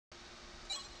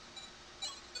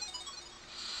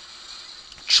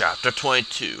Chapter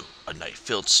 22, A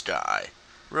Night-Filled Sky.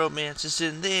 Romance is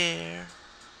in there.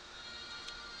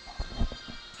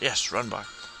 Yes, run by.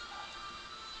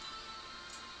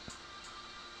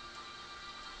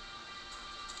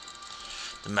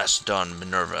 The Macedon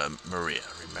Minerva Maria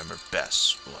remembered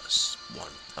best was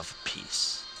one of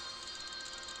peace.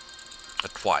 A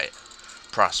quiet,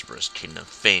 prosperous kingdom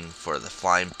famed for the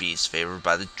flying beasts favored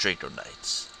by the Draco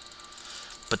Knights.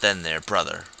 But then their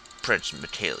brother, Prince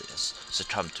Michaelius,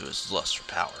 succumbed to his lust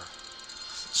for power.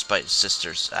 Despite his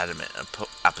sister's adamant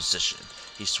opposition,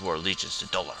 he swore allegiance to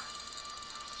Dollar.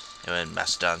 And when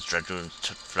Macedon's dragoons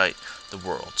took flight, the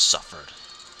world suffered.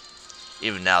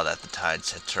 Even now that the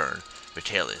tides had turned,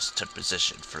 Michaelius took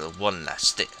position for the one last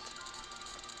stand.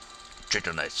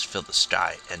 Draco Knights filled the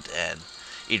sky end to end,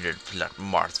 eager to pluck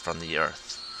Marth from the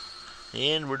earth.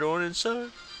 And we're going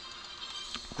inside.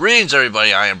 Greetings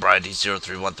everybody, I am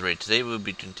Brian-D0313. Today we'll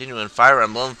be continuing Fire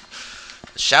Emblem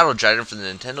Shadow Dragon for the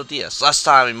Nintendo DS. Last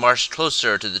time we marched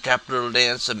closer to the capital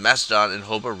lands of Macedon and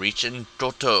hope of reaching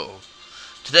Doto.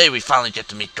 Today we finally get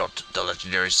to meet Doto, the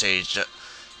legendary sage,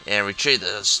 and retrieve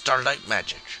the Starlight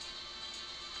magic.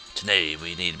 Today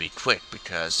we need to be quick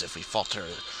because if we falter,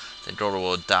 then Doto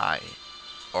will die,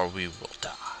 or we will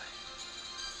die.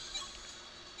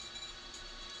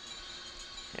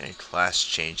 Any class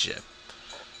change yet?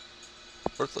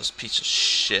 Worthless piece of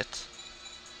shit.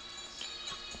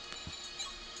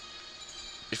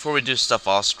 Before we do stuff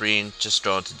off screen, just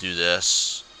going to do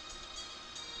this.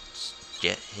 Let's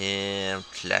get him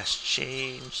class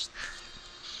changed.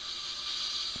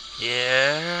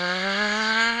 Yeah.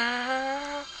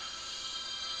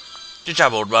 Good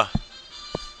job, Ogma.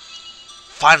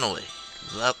 Finally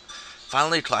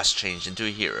class changed into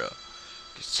a hero.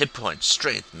 His hit points,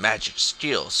 strength, magic,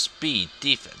 skill, speed,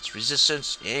 defense,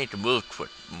 resistance, and he can move quick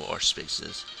more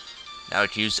spaces. Now he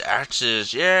can use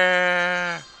axes,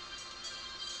 yeah!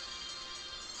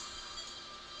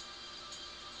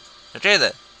 Okay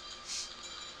then.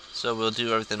 So we'll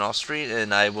do everything off screen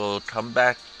and I will come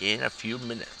back in a few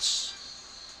minutes.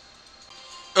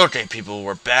 Okay people,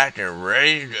 we're back and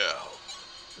ready to go.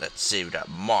 Let's see, we got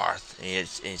Marth, and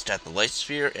he's got the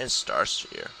Lightsphere and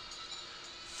Starsphere.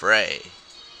 Frey,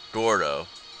 Gordin,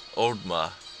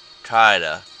 Ogma,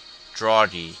 Caeda,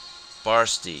 Draug,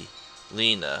 Barst,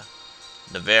 Lena,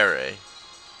 Navarre,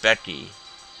 Beck,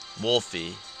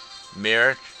 Wolfie,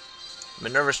 Merric.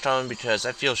 Minerva's coming because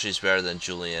I feel she's better than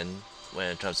Julian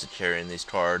when it comes to carrying these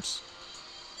cards.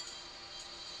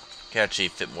 Can actually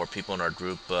fit more people in our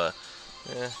group, but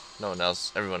everyone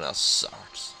else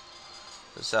sucks.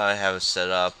 That's how I have it set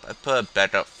up. I put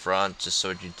Beck up front just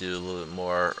so he can do a little bit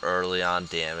more early on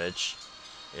damage,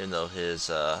 even though his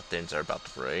things are about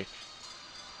to break.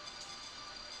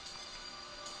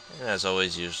 And as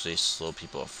always, usually slow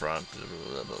people up front.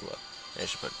 Blah, blah, blah. I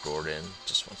should put Gordin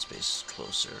just one space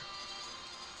closer.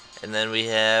 And then we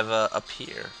have up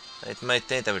here. I might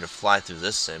think that we could fly through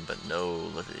this thing, but no,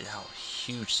 look at how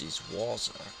huge these walls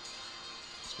are.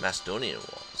 It's Macedonian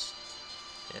walls.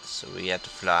 Yeah, so we have to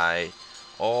fly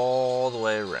all the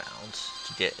way around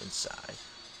to get inside.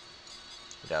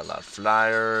 We got a lot of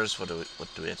flyers. What do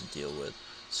we have to deal with?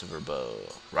 Silver bow,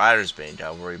 Ridersbane.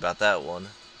 Don't worry about that one.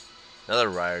 Another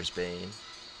Ridersbane.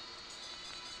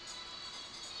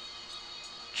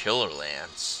 Killer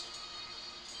Lance.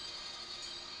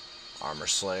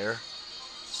 Armorslayer.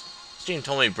 Steven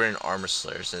told me to bring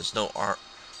Armorslayer since there's no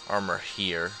armor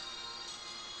here.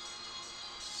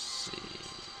 Let's see.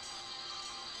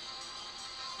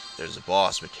 There's a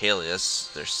boss,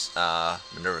 Michaelius. There's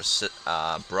Minerva's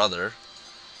brother.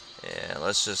 And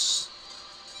let's just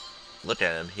look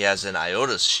at him. He has an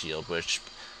Iota's shield, which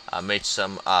makes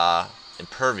him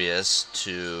impervious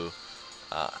to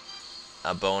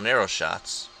bow and arrow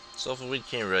shots. So we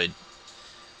can't really.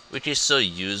 We can still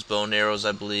use bow and arrows,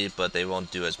 I believe, but they won't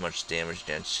do as much damage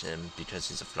against him because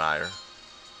he's a flyer.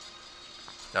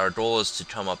 Now our goal is to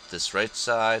come up this right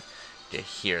side, get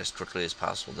here as quickly as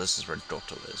possible. This is where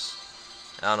Doto is.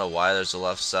 I don't know why there's a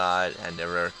left side. I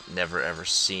never ever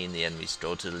seen the enemies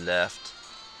go to the left.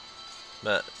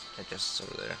 But I guess it's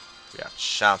over there. We got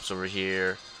shops over here.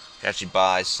 You can actually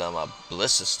buy some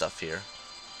ballista stuff here.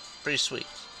 Pretty sweet.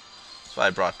 That's why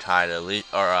I brought Caeda,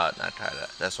 not Caeda.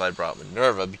 That's why I brought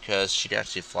Minerva, because she can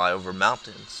actually fly over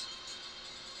mountains.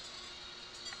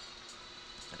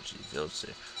 Actually, builds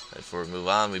it. Right before we move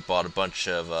on, we bought a bunch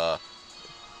of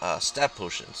stat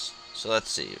potions. So let's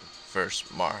see. First,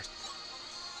 Marth.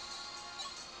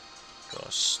 Go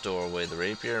store away the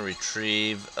Rapier and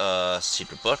retrieve a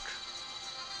secret book.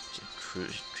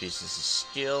 Which increases his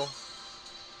skill.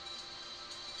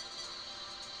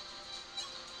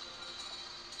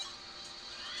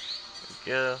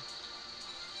 go.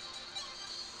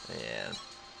 And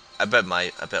I bet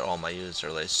all my units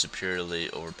are like superiorly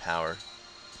overpowered.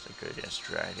 So good against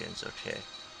dragons, okay.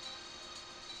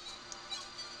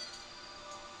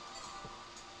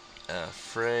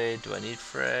 Frey, do I need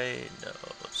Frey? No,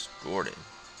 it's Gordin.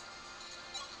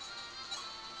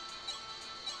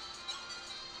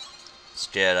 Let's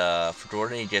get, for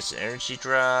Gordin he gets an energy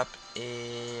drop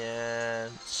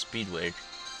and speed wave.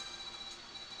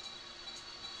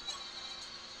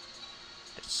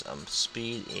 Get some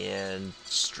speed and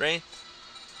strength.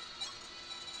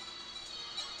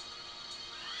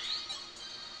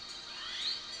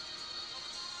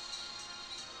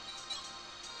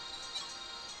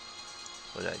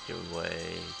 What did I give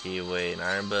away? Gave away an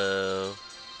iron bow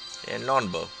and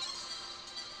longbow.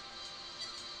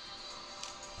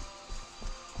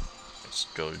 Let's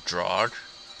go to Draug.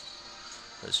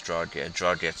 Let's Draug get.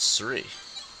 Draug gets 3.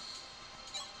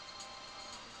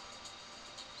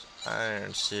 So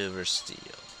iron, silver,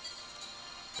 steel.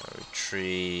 I'll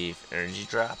retrieve energy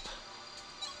drop.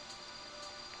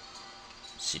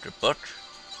 Secret book.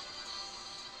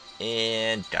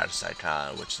 And Goddess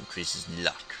icon, which increases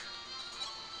luck.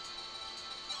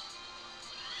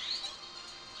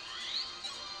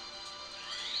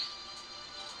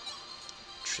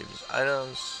 Retrieve his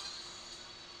items.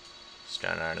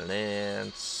 Sky Iron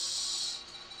Lance.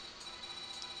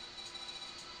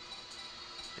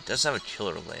 It does have a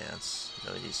killer lance.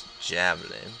 No, it needs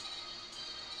Javelin.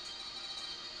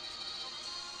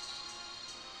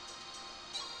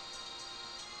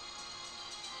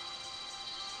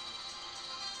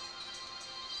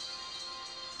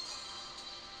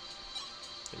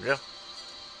 There we go.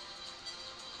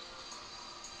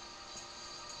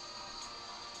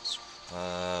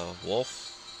 Wolf.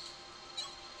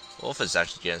 Wolf is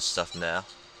actually getting stuff now.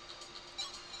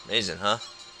 Amazing, huh?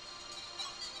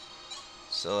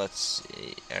 So let's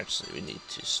see. Actually, we need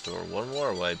to store one more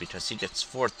away because he gets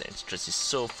 4 things because he's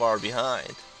so far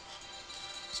behind.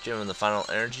 Let's give him the final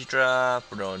energy drop.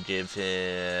 We're going to give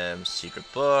him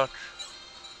secret book,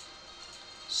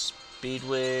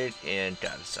 speedwig, and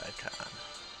goddess icon.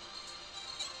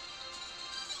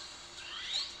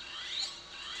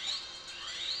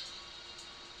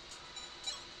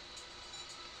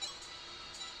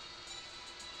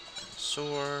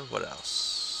 Sword. What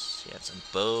else? He had some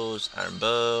bows. Iron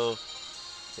bow.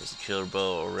 There's a killer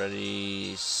bow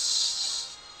already.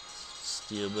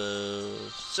 Steel bow.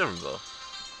 Silver bow.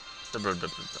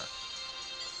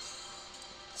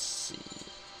 Let's see.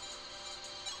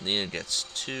 Lena gets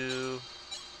 2.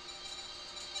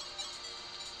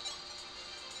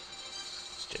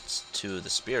 Gets 2 of the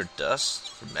spirit dust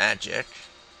for magic.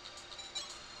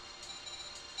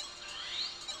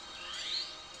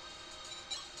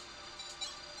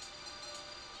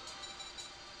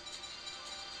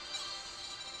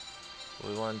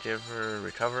 We want to give her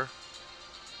recover.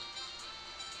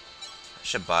 I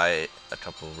should buy a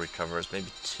couple of recovers, maybe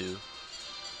 2.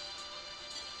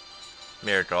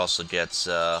 Merric also gets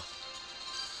the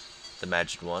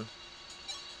magic one.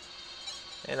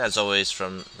 And as always,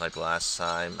 from like last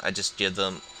time, I just give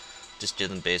them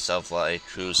based off like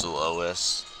who's the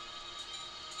lowest.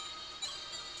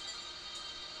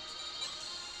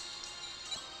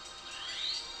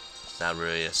 It's not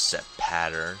really a set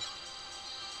pattern.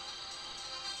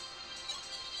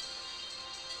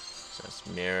 That's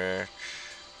Merric.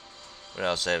 What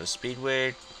else? I have a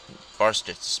speedwig. Barst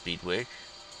gets a speedwig.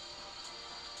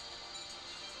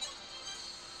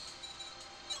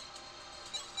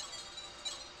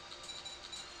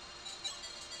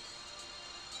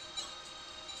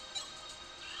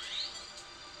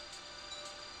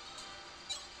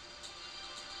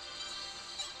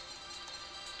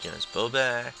 Get his bow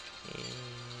back. And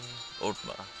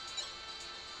Ogma.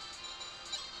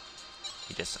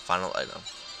 He gets the final item.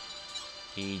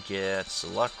 He gets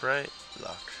luck, right?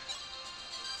 Luck.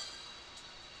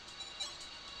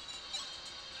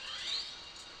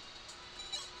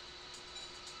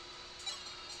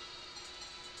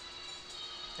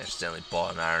 I accidentally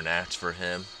bought an iron axe for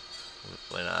him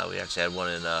when we actually had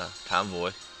one in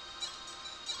convoy.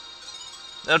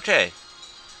 Okay,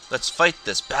 let's fight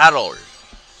this battle.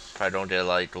 Probably don't get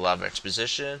like a lot of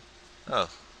exposition. Oh,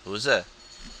 who was that?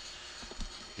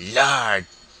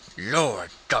 Lord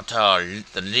Doctor,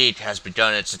 the League has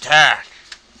begun its attack.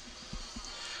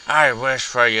 I wish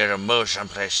for you to move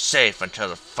someplace safe until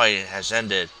the fighting has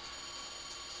ended.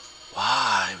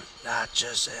 Why not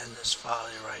just end this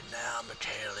folly right now,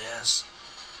 Michaelius?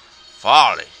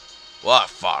 Folly? What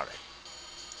folly?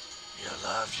 You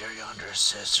loved your younger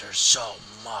sister so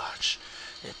much.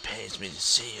 It pains me to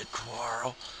see you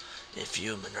quarrel. If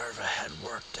you, Minerva, had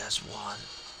worked as one.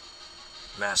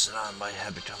 Macedon might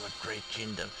have become a great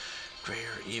kingdom,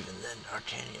 greater even than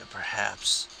Arcania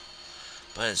perhaps.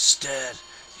 But instead,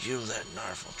 you let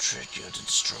Narvel trick you to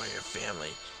destroy your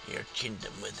family and your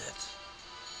kingdom with it.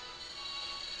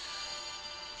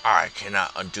 I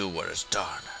cannot undo what is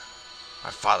done. My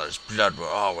father's blood will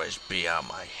always be on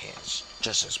my hands,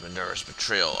 just as Minerva's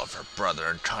betrayal of her brother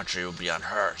and country will be on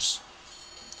hers.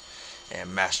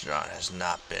 And Macedon has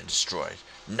not been destroyed.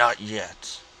 Not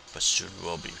yet, but soon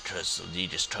will be because the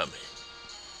League is coming.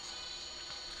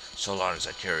 So long as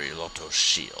I carry Loto's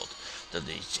shield, the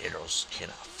League's arrows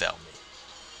cannot fell me.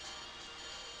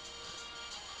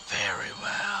 Very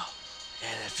well.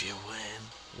 And if you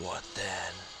win, what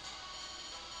then?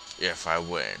 If I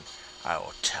win, I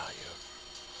will tell you.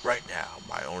 Right now,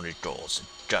 my only goal is to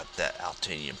gut that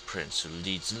Altanian prince who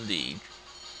leads the League.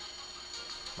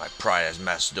 My pride as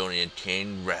Macedonian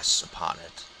king rests upon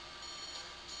it.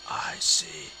 I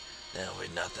see. There'll be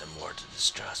nothing more to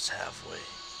discuss, have we?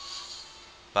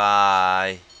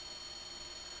 Bye.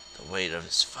 The weight of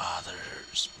his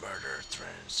father's murder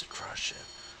threatens to crush him.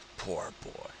 Poor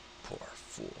boy. Poor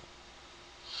fool.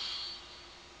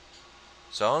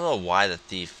 So I don't know why the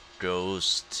thief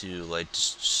goes to, like,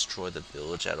 destroy the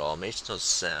village at all. It makes no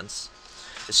sense.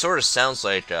 It sort of sounds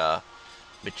like,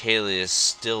 Michaelius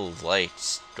still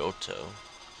likes Goto.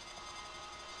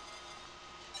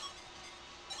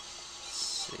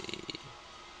 Let's see.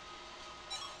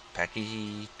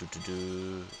 Packy,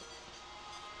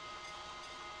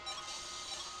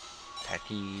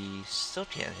 Packy still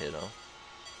can't hit him.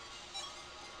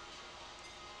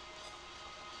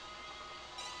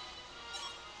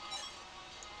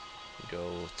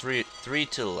 Go three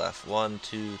to the left. 1,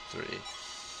 2, 3.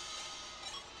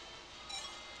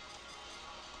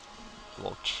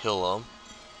 We'll kill him.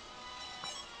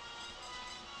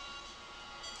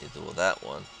 Either will that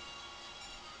one.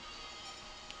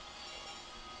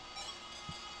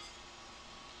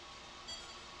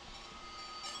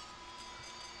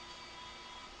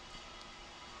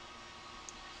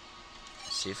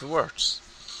 See if it works.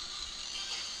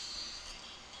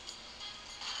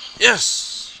 Yes!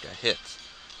 Got hit.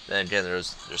 Then again,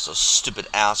 there's those stupid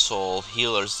asshole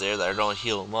healers there that don't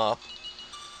heal him up.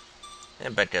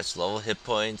 And Beck gets level hit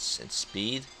points and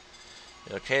speed.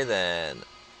 Okay, then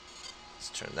let's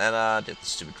turn that on. Get the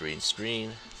stupid green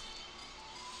screen.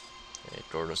 Okay,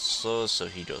 Gordin's slow, so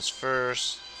he goes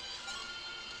first.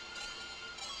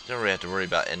 Don't really have to worry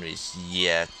about enemies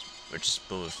yet. We're just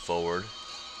moving forward.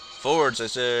 Forwards, I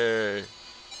say.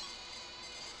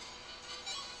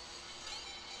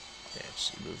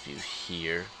 Let's move you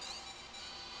here.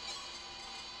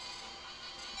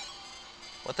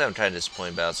 One thing I'm kind of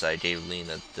disappointed about is I gave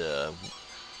Lena the,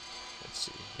 let's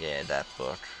see, yeah, that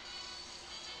book.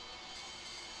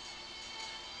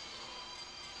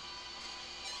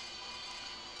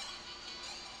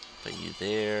 Put you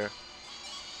there.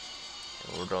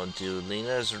 And we're going to do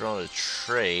Lena's, we're going to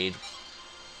trade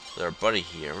with our buddy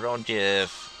here. We're going to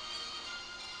give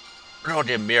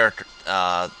Merric,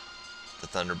 the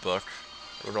Thunderbolt.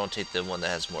 We're going to take the one that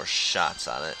has more shots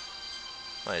on it.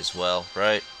 Might as well,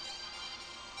 right?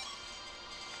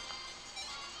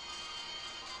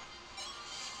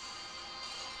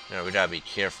 You know, we gotta be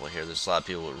careful here. There's a lot of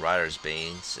people with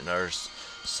Ridersbanes and other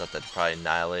stuff that probably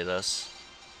annihilate us.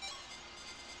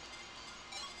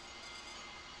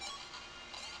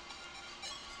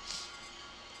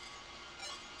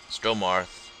 Let's go,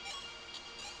 Marth.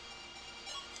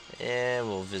 And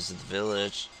we'll visit the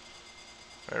village.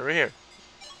 Right over here.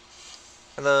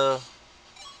 Hello.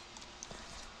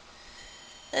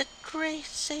 A great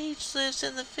sage lives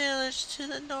in the village to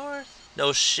the north.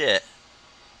 No shit.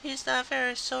 He's not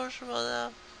very sociable though.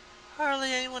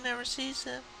 Hardly anyone ever sees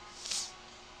him.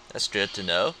 That's good to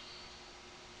know.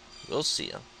 We'll see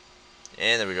him.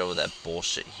 And there we go with that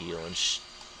bullshit heal and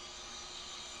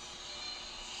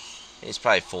he's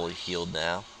probably fully healed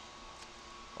now.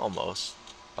 Almost.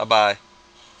 Bye-bye.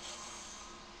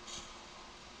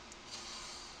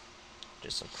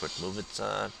 Just some quick movements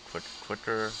on.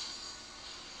 Quicker.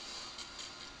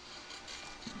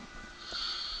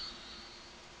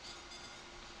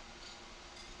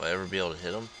 Will I ever be able to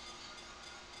hit him?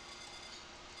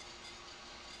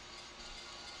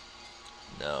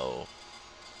 No.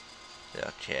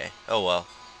 Okay. Oh well.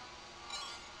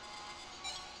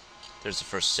 There's the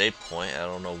first save point. I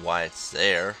don't know why it's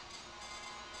there.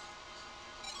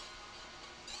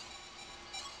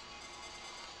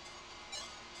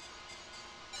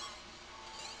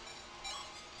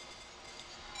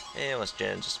 And let's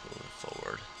just move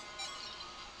forward.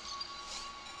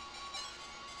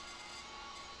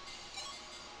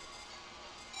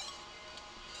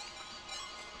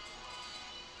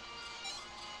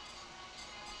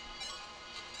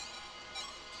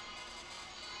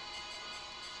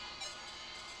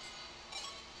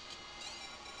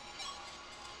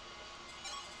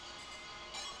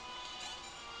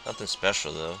 Nothing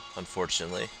special though,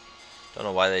 unfortunately. Don't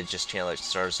know why they just can't like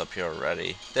start us up here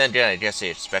already. Then again, I guess they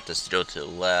expect us to go to the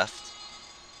left.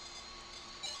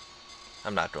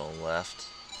 I'm not going left.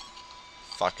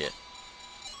 Fuck it.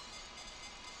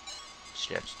 Just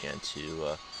have to get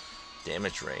into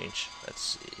damage range. Let's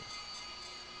see.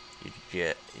 You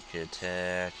can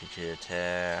attack, you can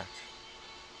attack.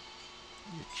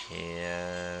 You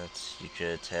can't, you can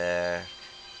attack.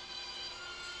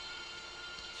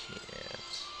 Can't.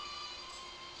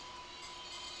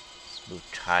 Let's move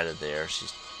Caeda there. She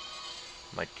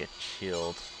might get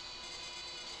killed.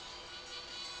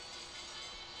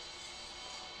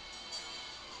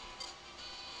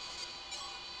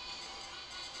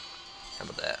 How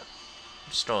about that?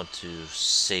 I'm just going to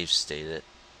save state it,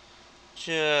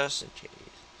 just in case.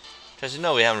 Because you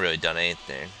know we haven't really done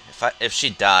anything. If she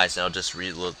dies, then I'll just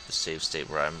reload the save state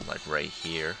where I'm like right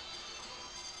here.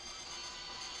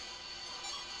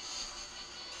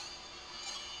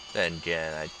 Then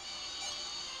again, I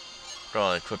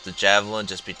going to equip the Javelin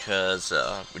just because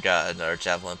we got another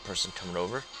Javelin person coming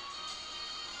over.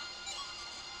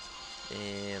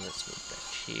 And let's move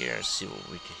back here and see what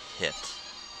we can hit.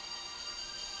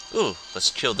 Ooh, let's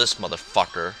kill this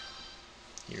motherfucker.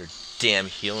 Your damn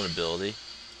healing ability.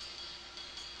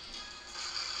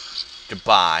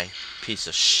 Goodbye, piece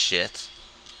of shit.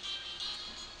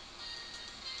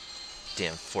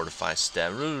 Damn fortified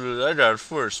staff. I got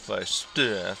fortified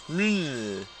staff.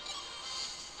 Minerva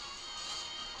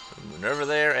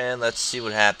there, and let's see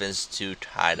what happens to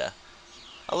Caeda.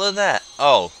 I love that.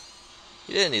 Oh,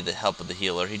 he didn't need the help of the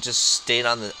healer. He just stayed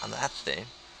on that thing.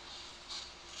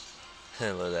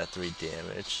 I love that 3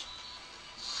 damage.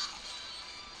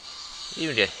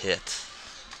 Even get hit.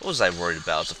 What was I worried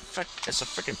about? It's a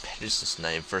freaking Pegasus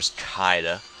name versus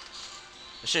Caeda.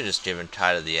 I should have just given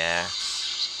Caeda the axe.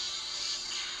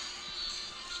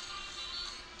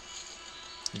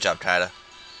 Good job, Caeda.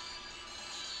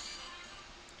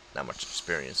 Not much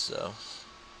experience though.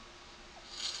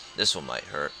 This one might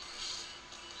hurt.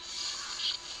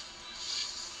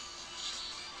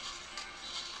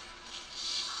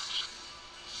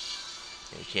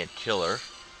 You can't kill her.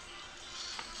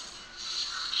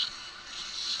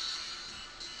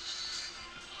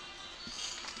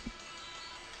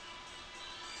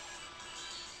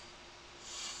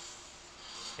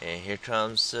 And here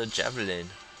comes the Javelin.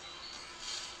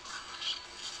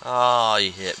 Oh,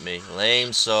 you hit me.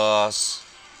 Lame sauce.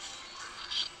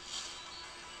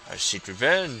 I seek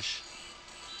revenge.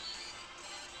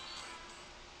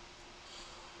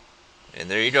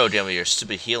 And there you go, damn it, your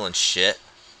stupid healing shit.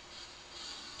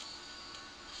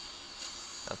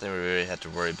 Nothing we really have to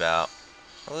worry about.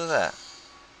 Oh, look at that.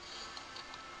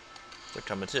 They're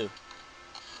coming too.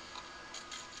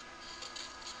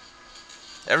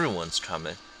 Everyone's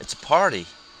coming. It's a party.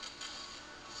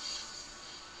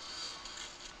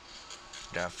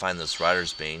 Gotta find those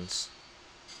Ridersbanes.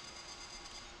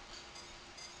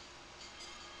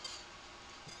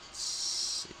 Let's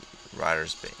see.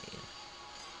 Ridersbane.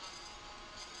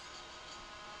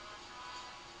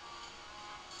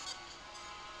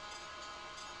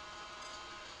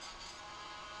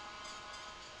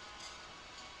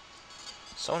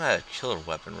 Someone had a killer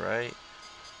weapon, right?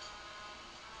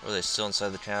 Or are they still inside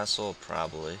the castle?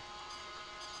 Probably.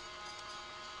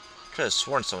 Could have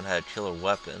sworn someone had a killer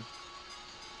weapon.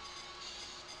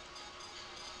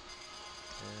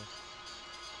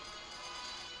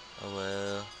 Oh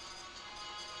well.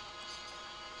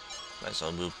 Might as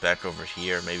well move back over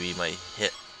here. Maybe he might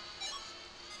hit.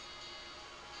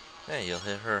 Hey, you'll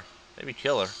hit her. Maybe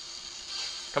kill her.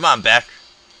 Come on, Beck.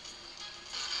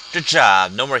 Good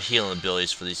job. No more healing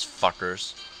abilities for these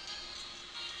fuckers.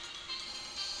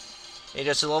 He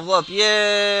gets to level up.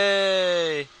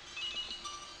 Yay!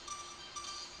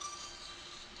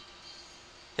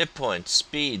 Hit points,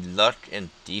 speed, luck, and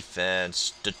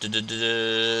defense. What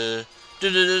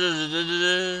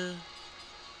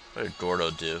did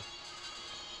Gordo do?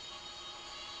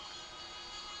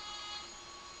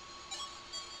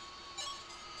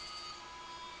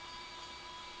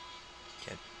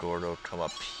 Can't Gordo come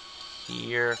up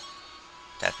here?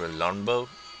 Attack with longbow?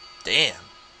 Damn.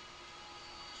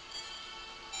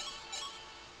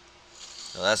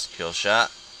 Well, that's a kill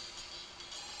shot.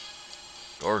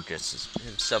 Gordo gets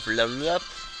himself leveled up.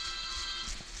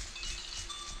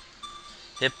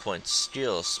 Hit points,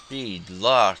 skill, speed,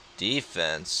 luck,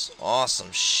 defense.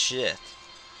 Awesome shit.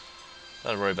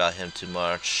 Don't worry about him too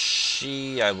much.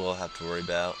 She, I will have to worry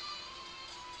about.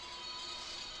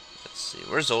 Let's see.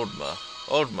 Where's Ogma?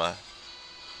 Ogma.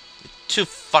 You're too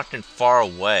fucking far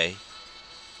away.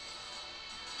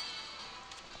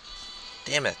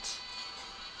 Damn it.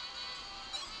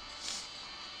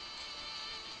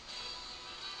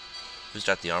 Who's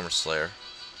got the Armorslayer?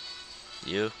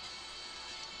 You?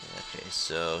 Okay,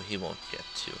 so he won't get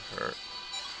too hurt.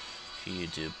 What you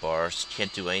do, Barst?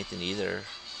 Can't do anything either.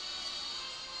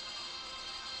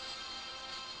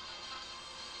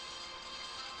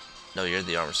 No, you're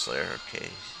the Armorslayer. Okay,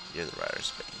 you're the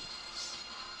Ridersbane.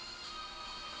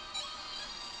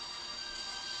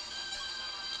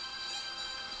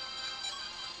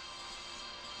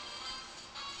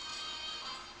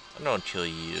 I'm gonna kill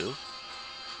you.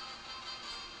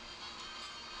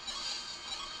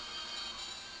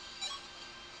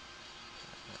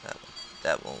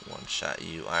 That won't one-shot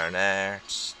you, Iron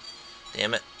Axe.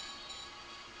 Damn it.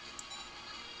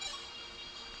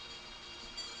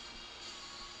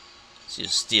 Let's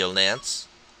use Steel Lance.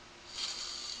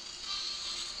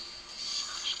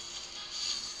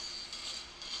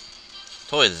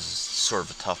 Totally, this is sort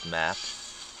of a tough map.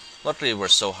 Luckily, we're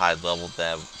so high level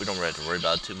that we don't really have to worry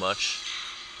about it too much.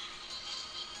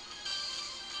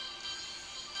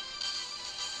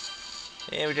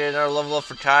 And we did another level up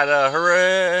for Caeda.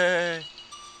 Hooray!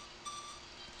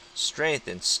 Strength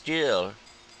and skill.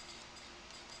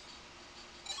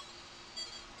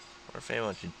 What if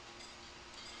anyone should...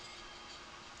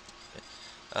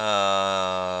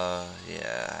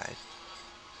 yeah.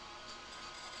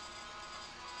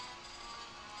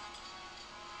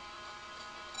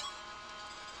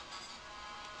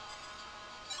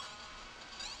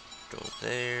 Go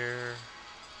there.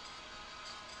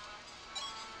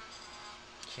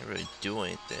 Can't really do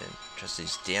anything. Just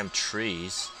these damn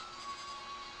trees.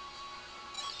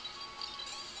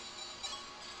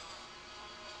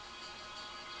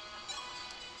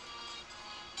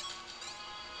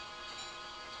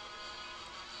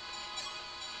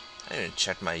 I didn't even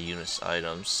check my unit's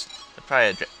items. I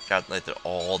probably got like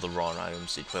all the wrong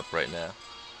items equipped right now.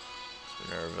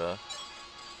 Minerva.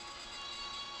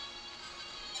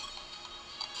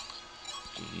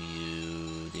 Give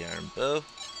you the iron bow.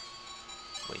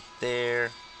 Wait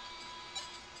there.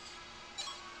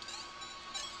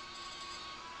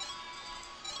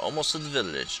 Almost to the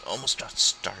village. Almost got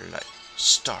Starlight.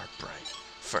 Star bright.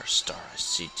 First star I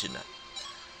see tonight.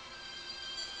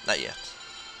 Not yet.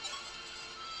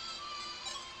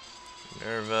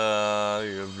 Minerva,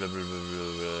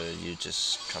 you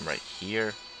just come right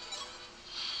here.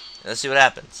 Let's see what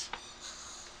happens.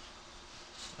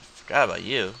 I forgot about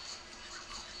you.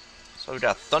 So we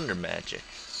got thunder magic.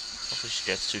 Hopefully she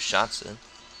gets 2 shots in.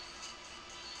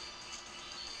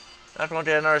 Not going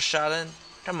to get another shot in?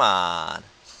 Come on.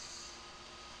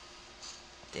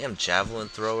 Damn javelin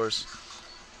throwers.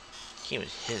 Can't even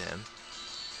hit him.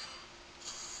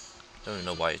 Don't even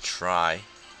know why you try.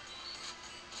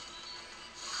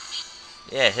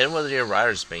 Yeah, hit him with your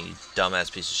Ridersbane, you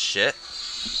dumbass piece of shit.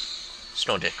 Just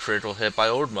don't get critical hit by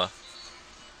Ogma.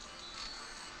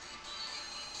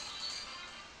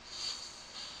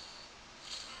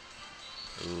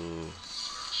 Ooh.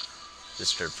 This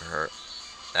should hurt.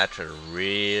 That should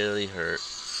really hurt.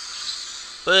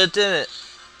 But it didn't.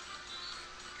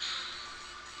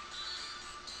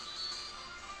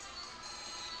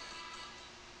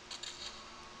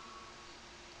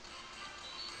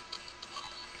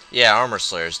 Yeah,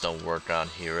 Armorslayers don't work on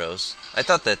heroes. I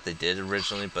thought that they did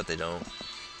originally, but they don't.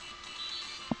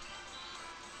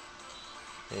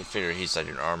 I figure he's like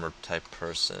an armor type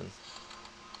person.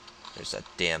 There's that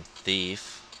damn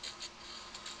thief.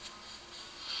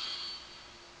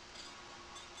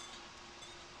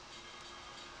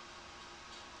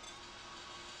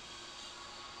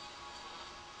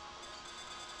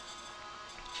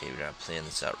 Okay, we're not playing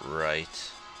this out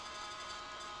right.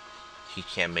 He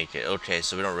can't make it. Okay,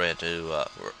 so we don't really have to,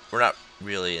 we're not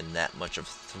really in that much of a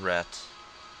threat.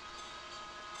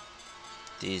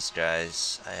 These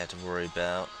guys, I had to worry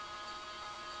about.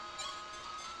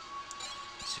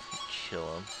 Let's see if we can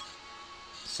kill him.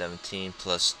 17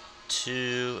 plus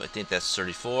 2, I think that's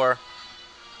 34.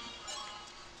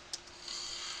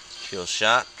 Kill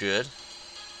shot, good.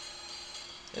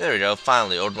 There we go,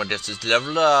 finally, Ogma gets his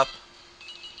level up.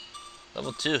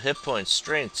 Level 2, hit points,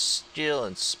 strength, skill,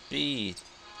 and speed.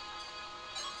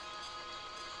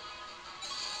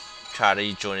 Caeda,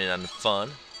 you join in on the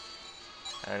fun.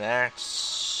 Iron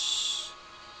Axe.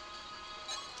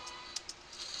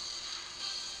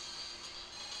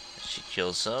 She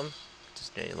kills him.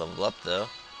 Just getting leveled up though.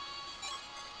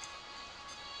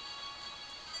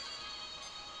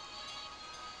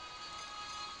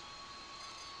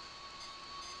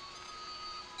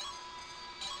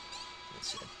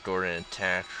 Gordin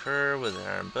attacked her with an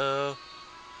iron bow.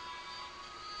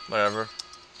 Whatever.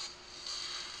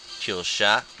 Kill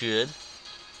shot, good.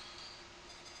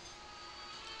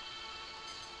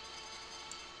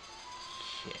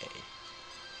 Okay.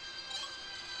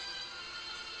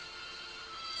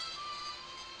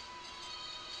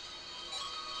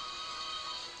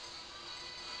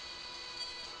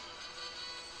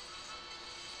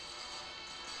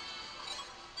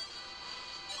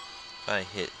 I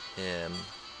hit him,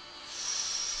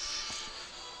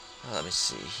 let me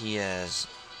see, he has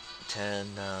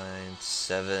 10, 9,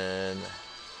 7,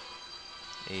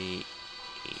 8,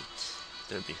 8.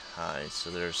 They're behind, so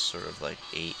there's sort of like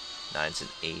 8, 9s and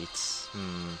 8s.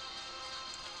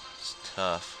 It's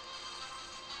tough.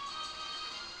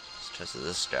 Let's try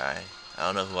this guy. I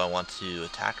don't know who I want to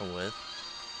attack him with.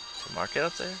 Can Marth get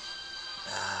up there?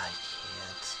 Ah, I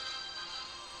can't.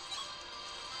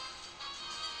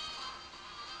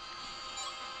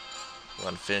 You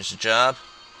want to finish the job?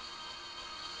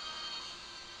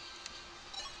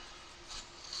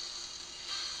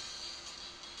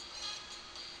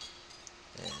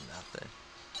 And nothing.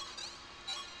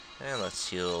 And let's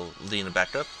heal Lena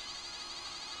back up.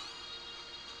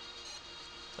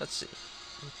 Let's see.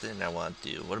 Anything I want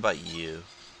to do. What about you?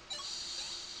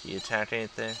 You attack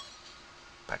anything?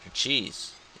 Pack of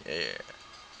cheese. Yeah.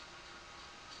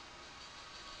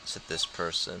 Let's hit this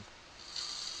person.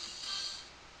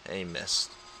 And he missed.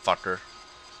 Fucker.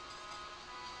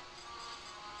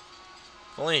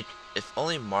 If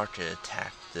only Marth could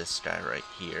attack this guy right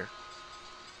here.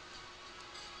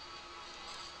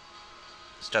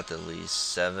 He's got at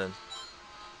least 7.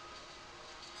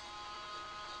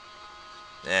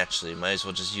 Actually, might as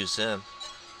well just use him.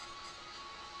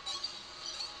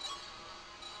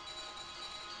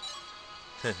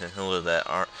 Look at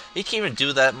that he can't even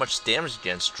do that much damage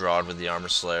against Draug with the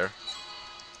Armorslayer.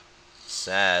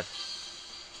 Sad.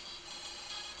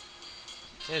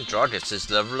 And Draug gets his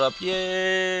level up.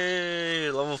 Yay!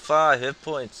 Level 5 hit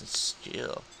points and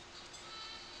skill.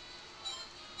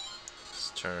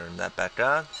 Let's turn that back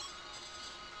on.